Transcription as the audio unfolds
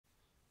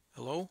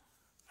Hello,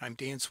 I'm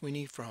Dan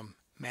Sweeney from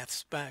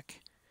MassBank,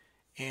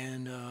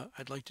 and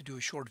I'd like to do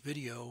a short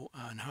video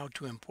on how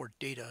to import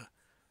data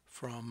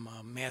from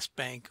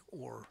MassBank,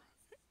 or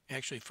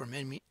actually from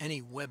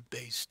any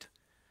web-based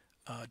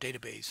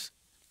database.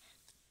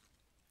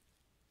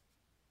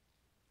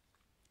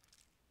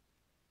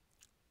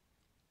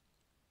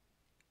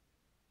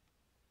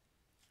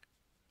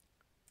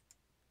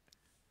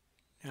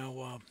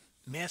 Now,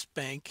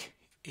 MassBank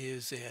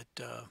is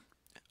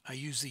I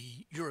use the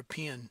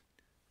European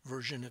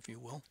version, if you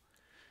will,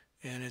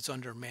 and it's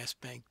under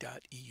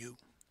massbank.eu.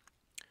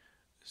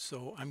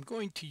 So I'm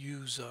going to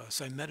use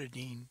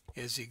cimetidine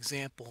as the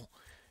example.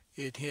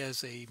 It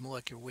has a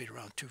molecular weight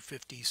around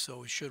 250,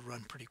 so it should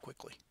run pretty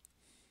quickly.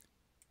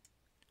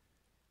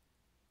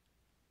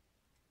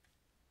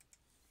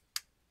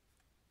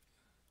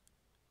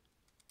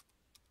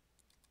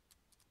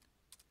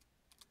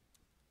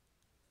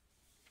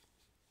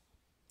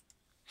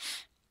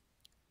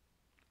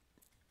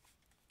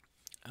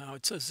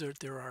 It says that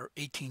there are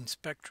 18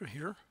 spectra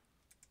here.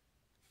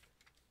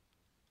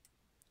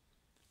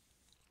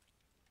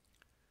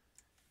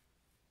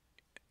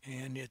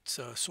 And it's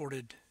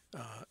sorted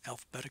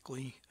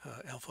alphabetically,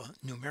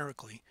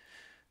 alphanumerically.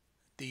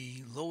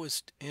 The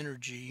lowest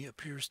energy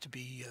appears to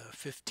be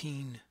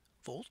 15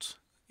 volts,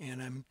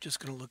 and I'm just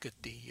going to look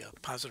at the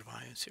positive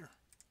ions here.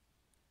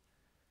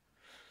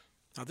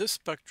 Now this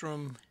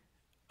spectrum,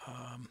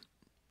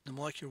 the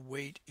molecular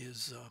weight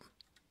is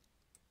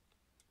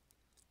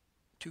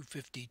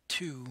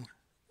 252,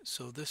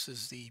 so this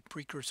is the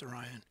precursor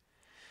ion,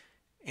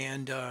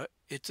 and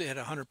it's at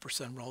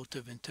 100%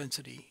 relative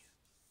intensity.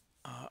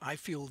 I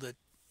feel that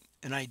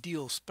an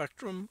ideal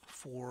spectrum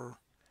for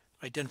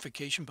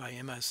identification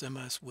by MS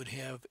would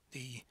have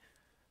the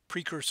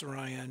precursor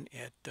ion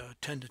at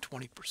 10 to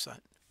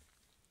 20%.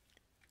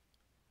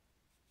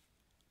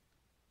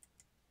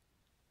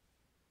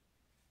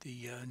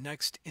 The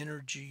next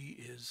energy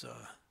is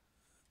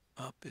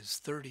up is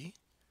 30,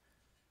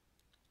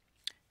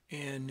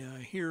 and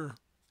here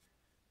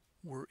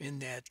we're in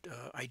that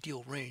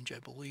ideal range. I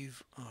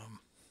believe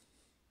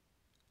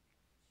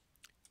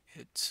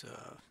it's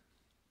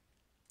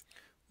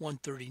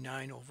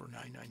 139 over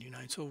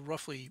 999, so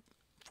roughly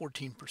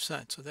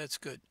 14%, so that's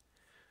good.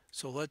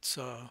 So let's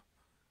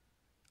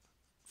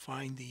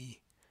find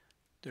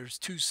there's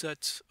two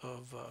sets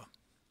of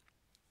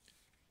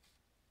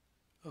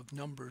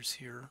numbers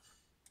here.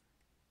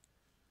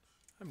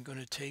 I'm going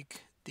to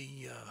take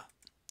the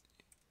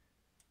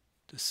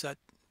set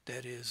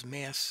that is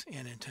mass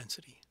and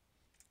intensity.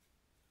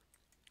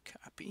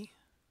 Copy.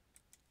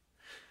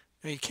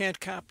 Now you can't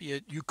copy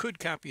it. You could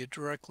copy it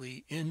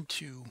directly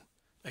into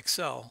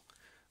Excel,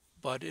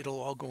 but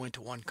it'll all go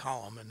into one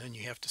column and then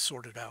you have to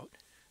sort it out.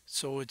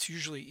 So it's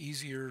usually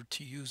easier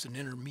to use an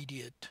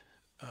intermediate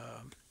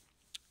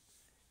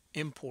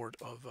import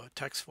of a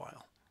text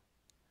file.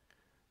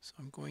 So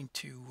I'm going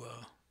to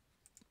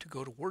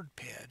go to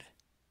WordPad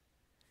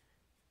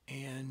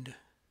and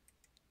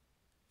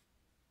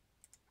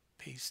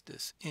paste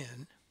this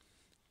in.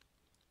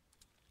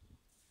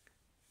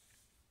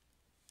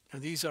 Now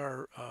these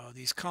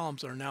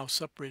columns are now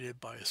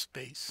separated by a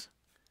space.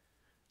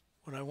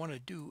 What I want to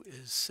do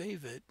is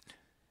save it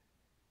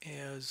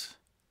as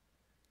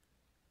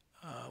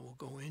we'll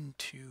go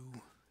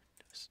into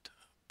desktop.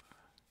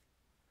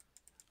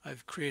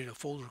 I've created a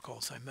folder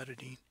called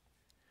cimetidine,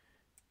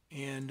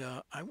 and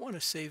I want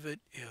to save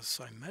it as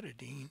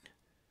cimetidine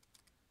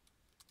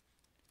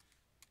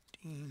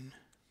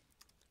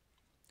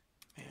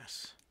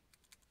mass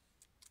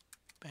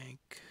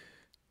bank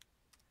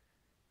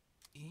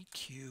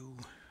EQ,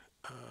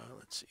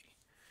 let's see,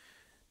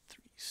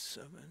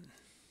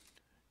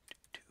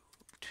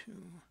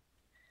 37222,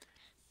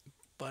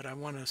 but I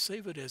want to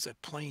save it as a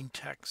plain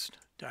text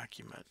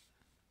document.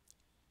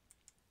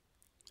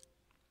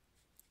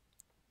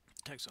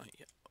 Text on it,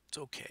 yeah, it's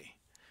okay.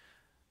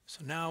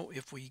 So now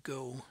if we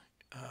go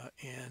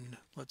and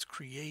let's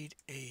create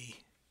a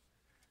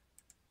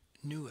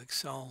new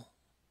Excel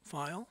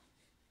file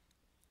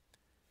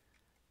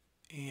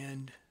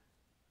and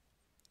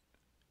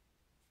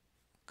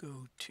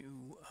go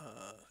to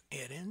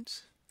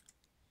add-ins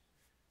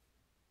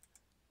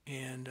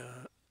and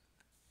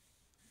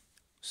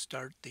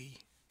start the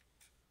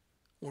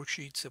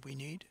worksheets that we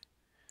need.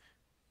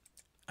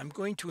 I'm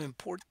going to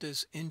import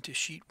this into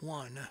sheet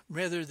 1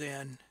 rather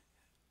than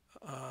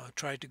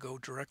try to go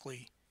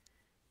directly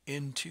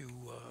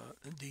into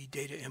the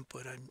data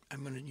input.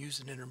 I'm going to use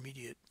an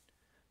intermediate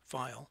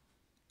file.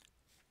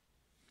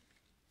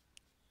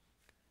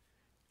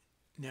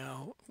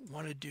 Now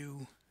want to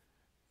do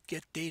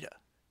get data.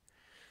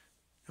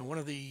 Now one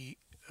of the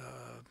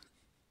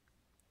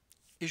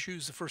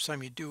issues the first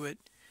time you do it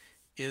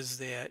is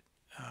that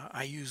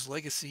I use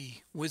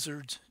legacy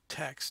wizards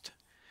text,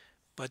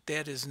 but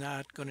that is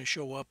not going to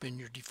show up in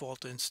your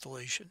default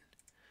installation.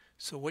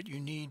 So what you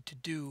need to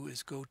do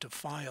is go to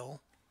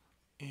File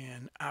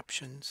and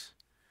Options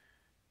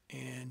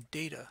and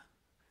Data,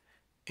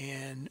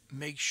 and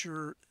make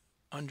sure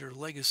under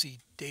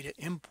Legacy Data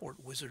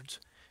Import Wizards,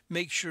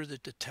 make sure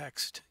that the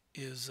text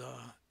is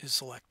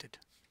selected,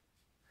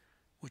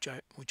 which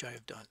I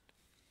have done.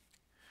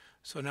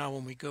 So now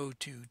when we go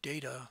to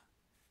data,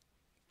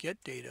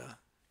 get data,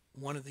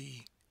 one of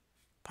the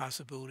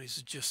possibilities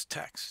is just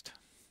text.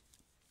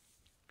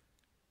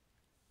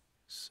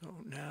 So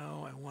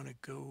now I want to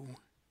go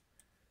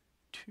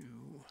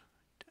to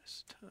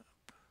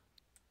desktop,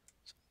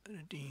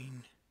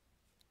 editing,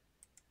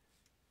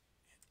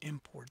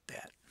 import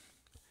that.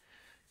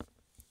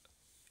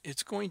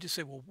 It's going to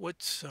say, well,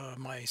 what's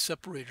my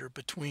separator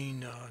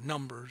between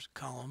numbers,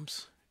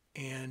 columns,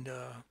 and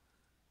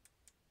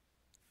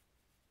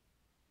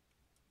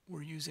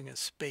we're using a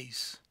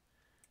space.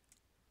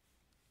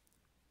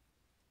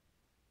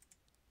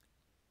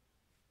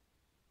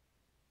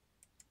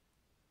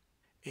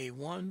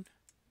 A1,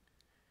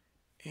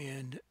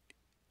 and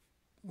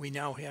we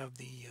now have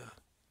the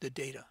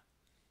data.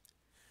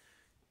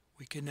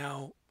 We can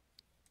now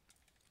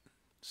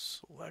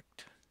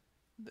select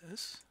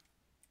this,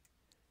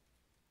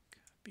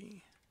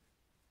 copy,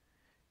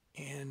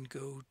 and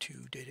go to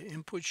data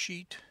input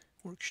sheet,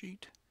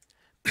 worksheet,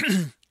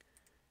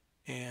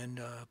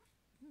 and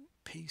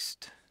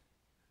paste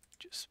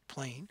just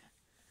plain.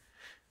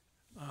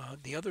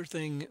 The other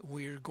thing,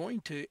 we're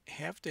going to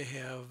have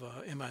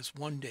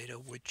MS1 data,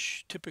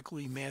 which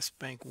typically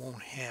MassBank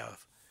won't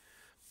have.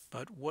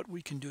 But what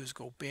we can do is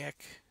go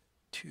back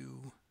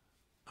to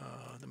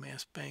the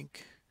MassBank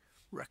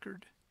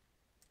record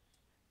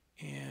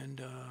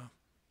and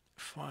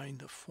find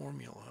the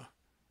formula.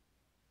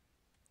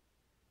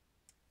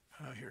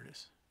 Here it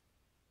is.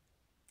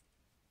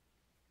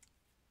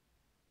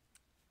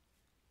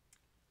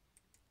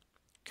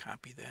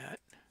 Copy that.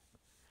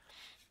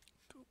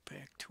 Go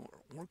back to our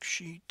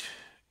worksheet,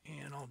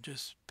 and I'll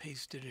just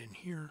paste it in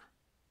here.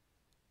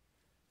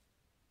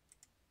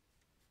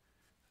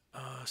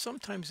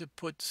 Sometimes it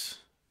puts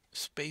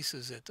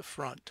spaces at the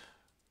front.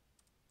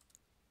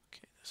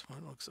 Okay, this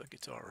one looks like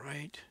it's all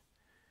right.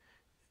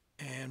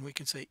 And we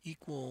can say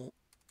equal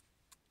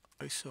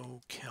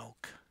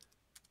isocalc.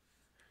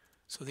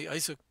 So the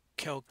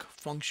isocalc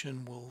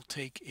function will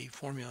take a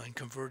formula and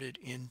convert it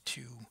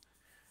into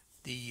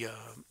the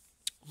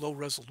low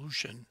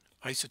resolution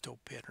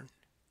isotope pattern.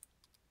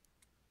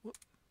 Whoop.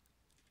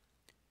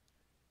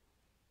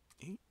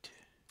 8.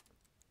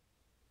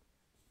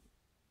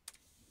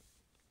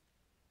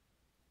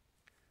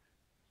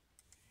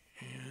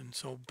 And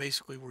so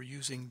basically we're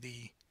using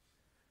the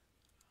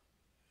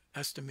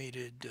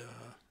estimated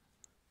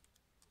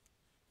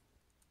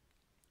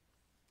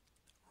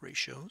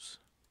ratios.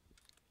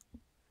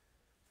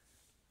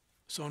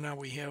 So now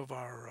we have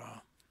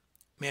our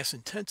mass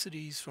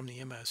intensities from the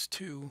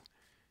MS2,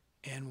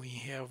 and we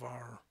have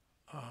our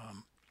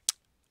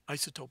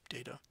isotope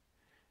data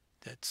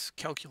that's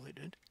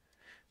calculated.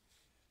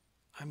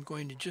 I'm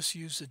going to just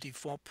use the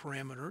default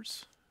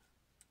parameters.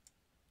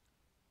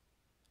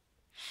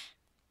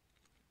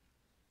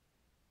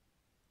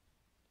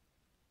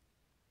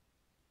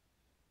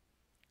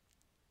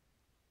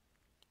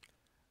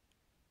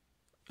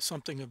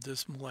 Something of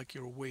this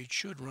molecular weight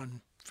should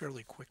run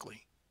fairly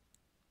quickly.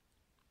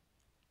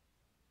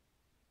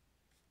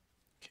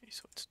 Okay,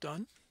 so it's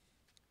done.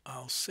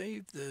 I'll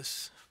save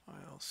this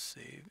file,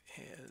 save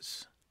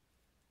as,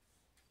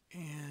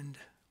 and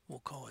we'll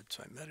call it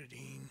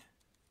cimetidine.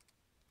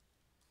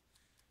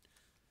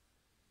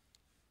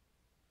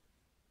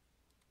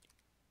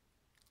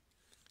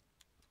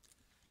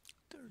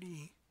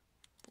 .30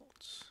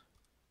 volts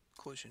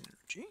collision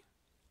energy.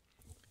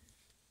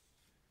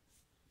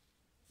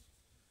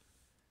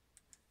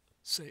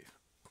 Save.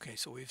 Okay,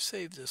 so we've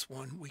saved this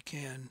one. We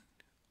can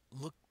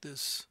look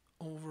this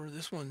over.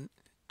 This one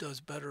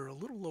does better, a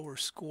little lower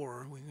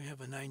score. We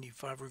have a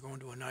 95, we're going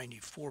to a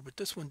 94, but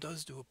this one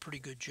does do a pretty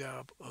good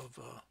job of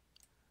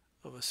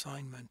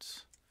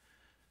assignments.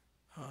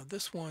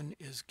 This one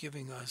is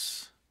giving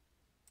us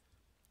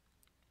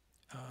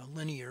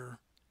linear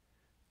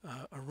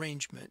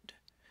arrangement,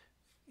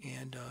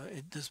 and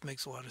this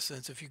makes a lot of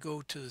sense. If you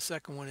go to the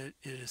second one,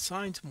 it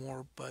assigns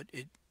more, but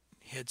it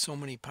had so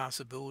many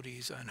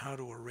possibilities on how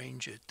to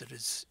arrange it that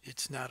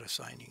it's not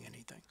assigning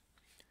anything.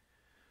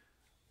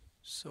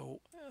 So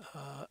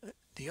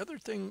the other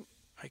thing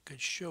I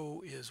could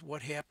show is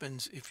what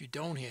happens if you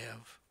don't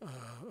have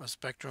a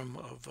spectrum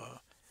of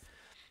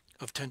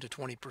 10 to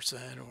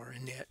 20% or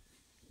in that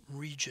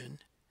region.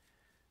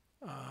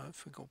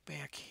 If we go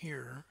back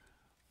here,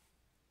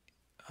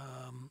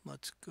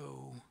 let's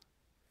go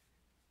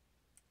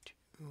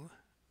to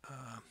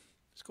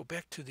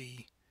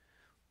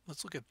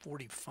let's look at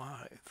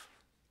 45.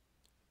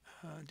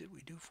 Did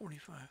we do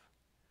 45?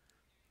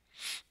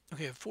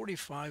 Okay, at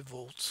 45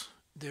 volts,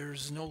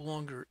 there's no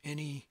longer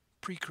any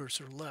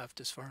precursor left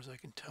as far as I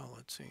can tell.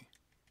 Let's see.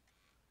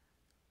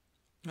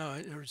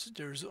 No,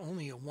 there's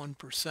only a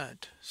 1%,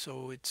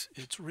 so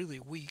it's really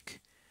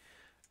weak.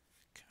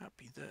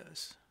 Copy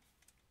this.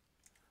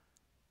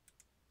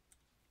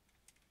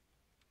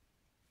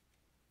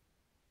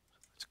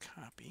 Let's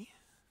copy.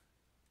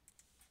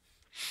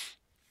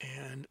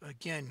 And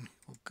again,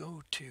 we'll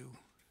go to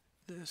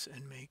this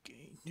and make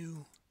a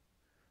new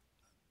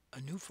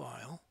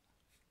file.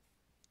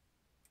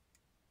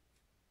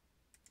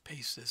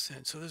 paste this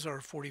in. So this is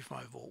our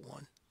 45 volt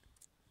one.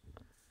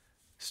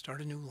 Start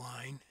a new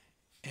line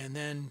and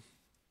then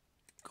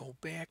go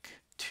back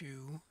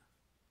to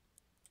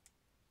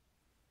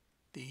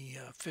the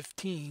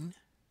 15,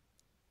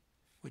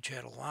 which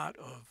had a lot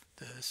of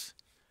this.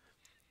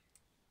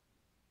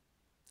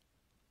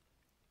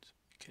 So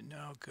we can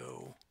now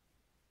go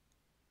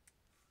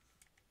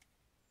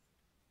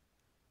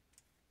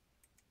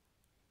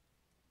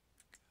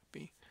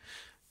copy.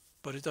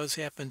 But it does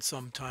happen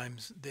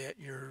sometimes that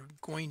you're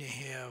going to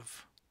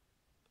have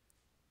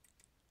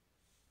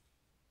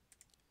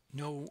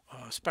no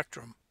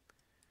spectrum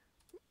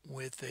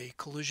with a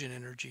collision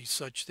energy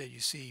such that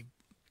you see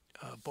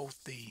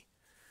both the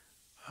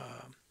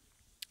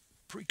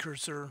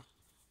precursor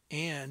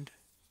and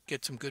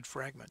get some good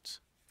fragments.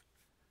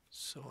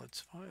 So let's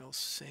file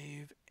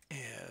save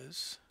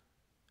as,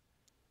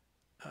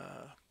 go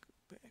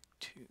back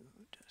to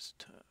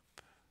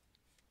desktop,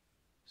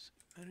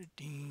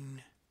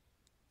 metadine,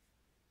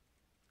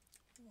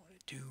 I want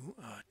to do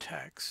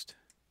text,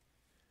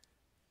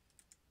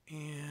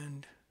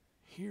 and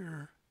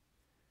here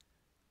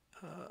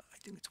I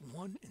think it's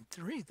 1 and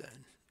 3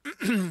 then.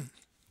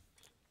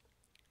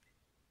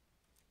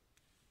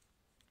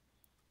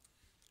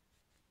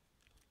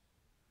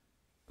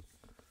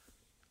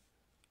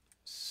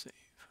 Save.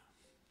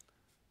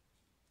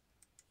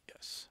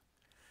 Yes.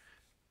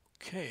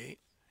 Okay,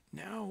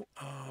 now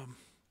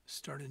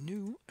start a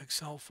new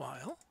Excel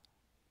file.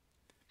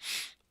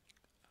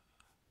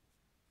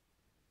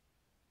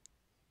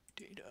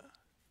 Data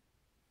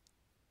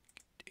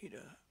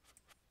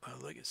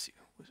legacy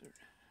wizard.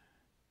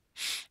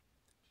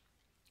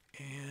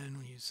 And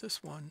we use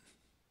this one.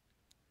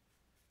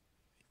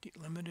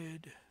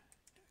 Delimited.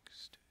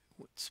 Next.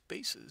 With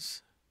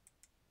spaces.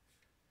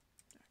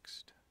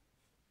 Next.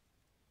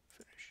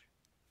 Finish.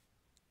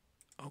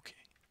 Okay.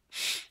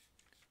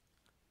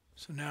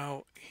 So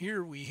now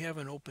here we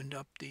haven't opened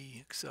up the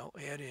Excel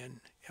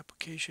add-in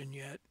application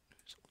yet.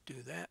 So we'll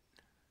do that.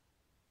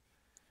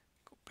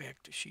 Go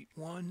back to sheet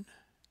 1.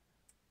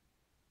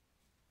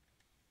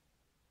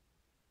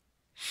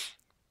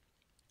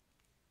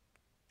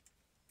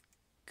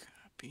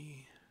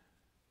 Copy.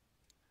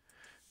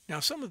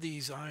 Now some of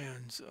these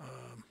ions,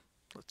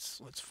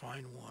 let's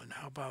find one.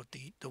 How about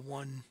the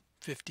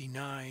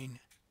 159,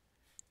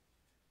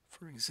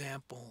 for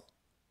example?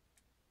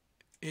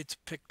 It's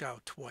picked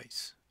out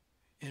twice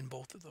in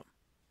both of them.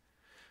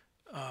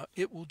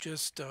 It will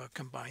just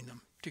combine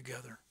them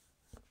together.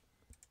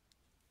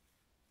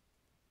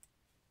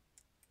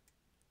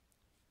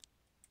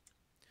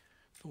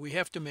 But we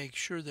have to make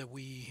sure that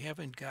we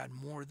haven't got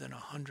more than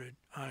 100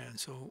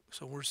 ions. So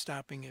we're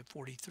stopping at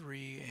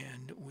 43,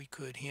 and we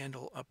could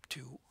handle up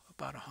to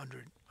about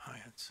 100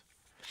 ions.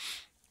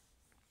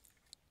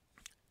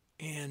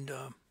 And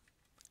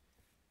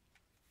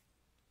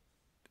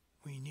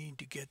we need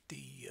to get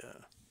the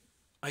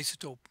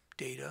isotope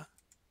data.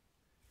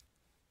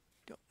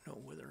 Don't know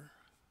whether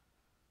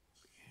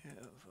we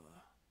have.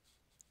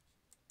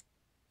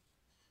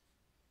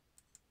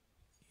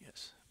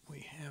 Yes, we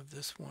have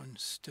this one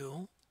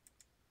still.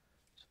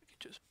 So we can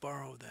just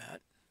borrow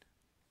that.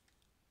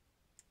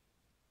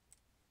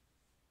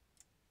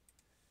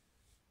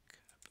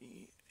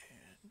 Copy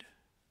and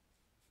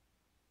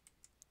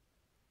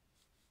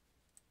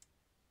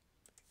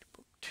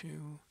book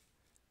 2.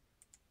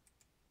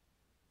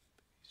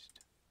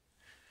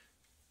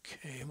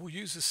 Okay, and we'll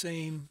use the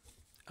same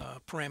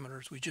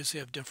parameters. We just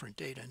have different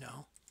data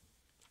now.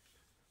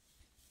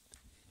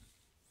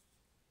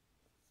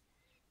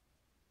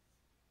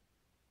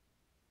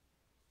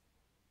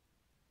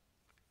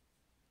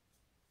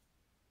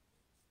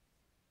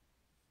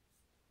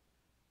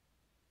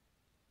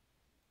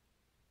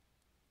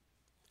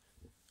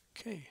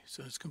 Okay,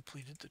 so it's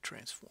completed the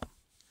transform.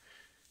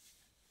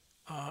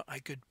 I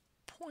could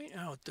point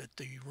out that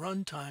the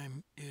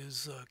runtime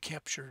is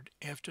captured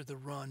after the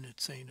run.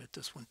 It's saying that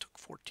this one took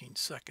 14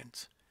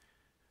 seconds.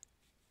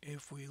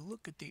 If we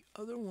look at the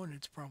other one,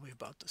 it's probably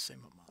about the same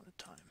amount of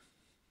time,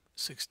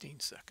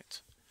 16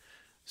 seconds.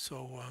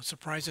 So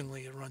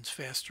surprisingly, it runs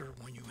faster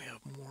when you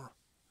have more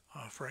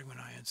fragment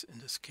ions in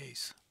this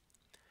case.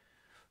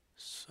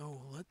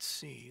 So let's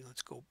see,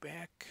 let's go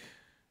back,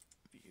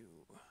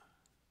 view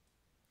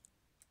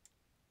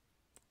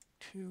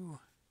 2,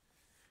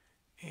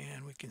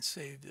 and we can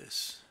save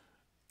this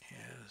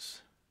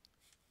as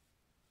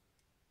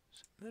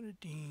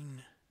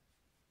metadine.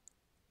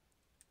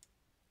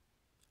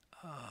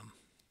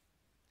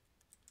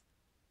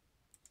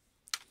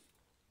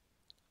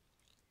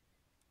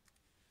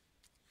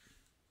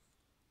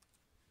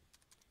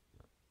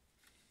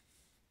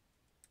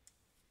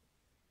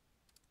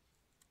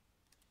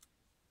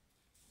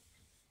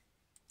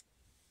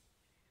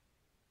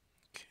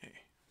 Okay,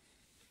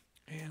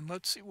 and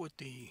let's see what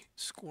the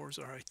scores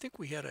are. I think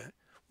we had a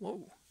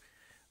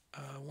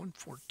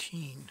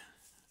 114.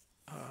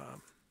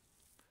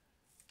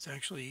 It's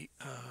actually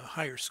a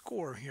higher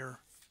score here.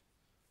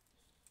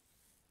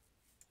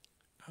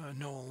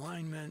 No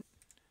alignment.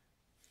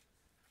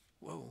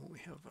 Whoa, we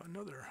have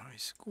another high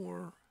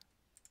score.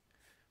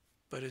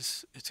 but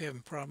it's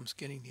having problems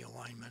getting the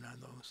alignment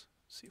on those.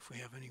 See if we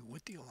have any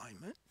with the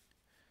alignment.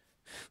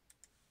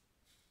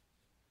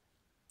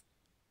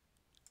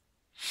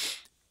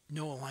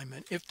 No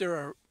alignment. If there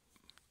are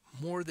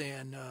more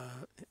than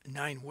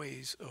 9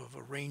 ways of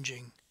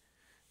arranging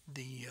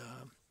the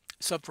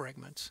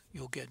subfragments,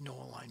 you'll get no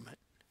alignment.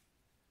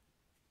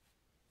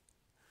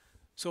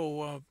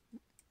 So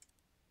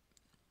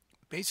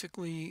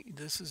basically,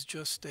 this is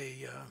just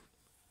a,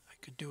 I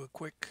could do a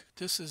quick,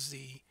 this is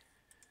the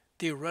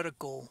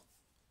theoretical,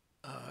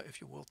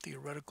 if you will,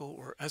 theoretical,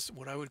 or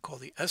what I would call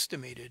the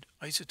estimated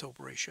isotope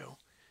ratio.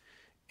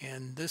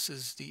 And this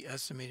is the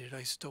estimated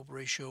isotope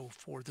ratio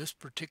for this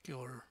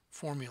particular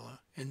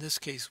formula. In this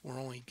case, we're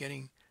only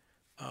getting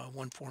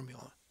one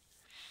formula.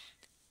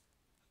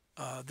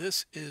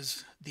 This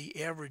is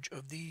the average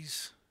of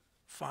these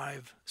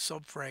 5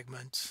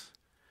 subfragments.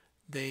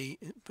 The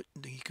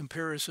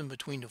comparison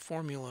between the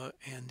formula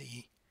and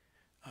the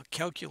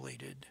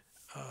calculated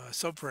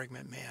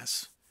subfragment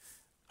mass,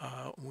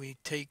 we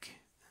take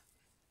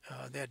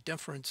that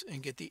difference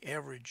and get the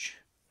average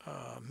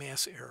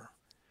mass error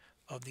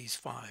of these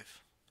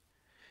 5.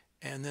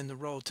 And then the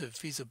relative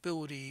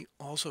feasibility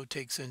also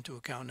takes into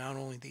account not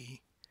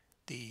only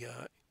the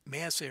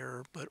mass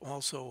error, but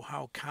also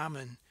how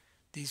common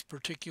these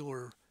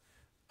particular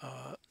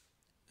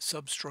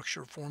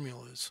substructure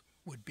formulas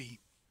would be.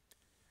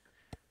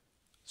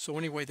 So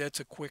anyway, that's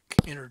a quick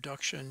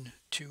introduction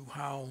to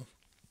how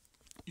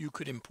you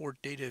could import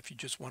data if you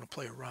just want to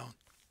play around.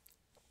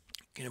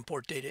 You can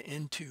import data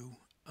into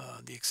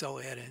the Excel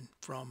add-in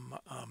from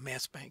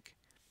MassBank.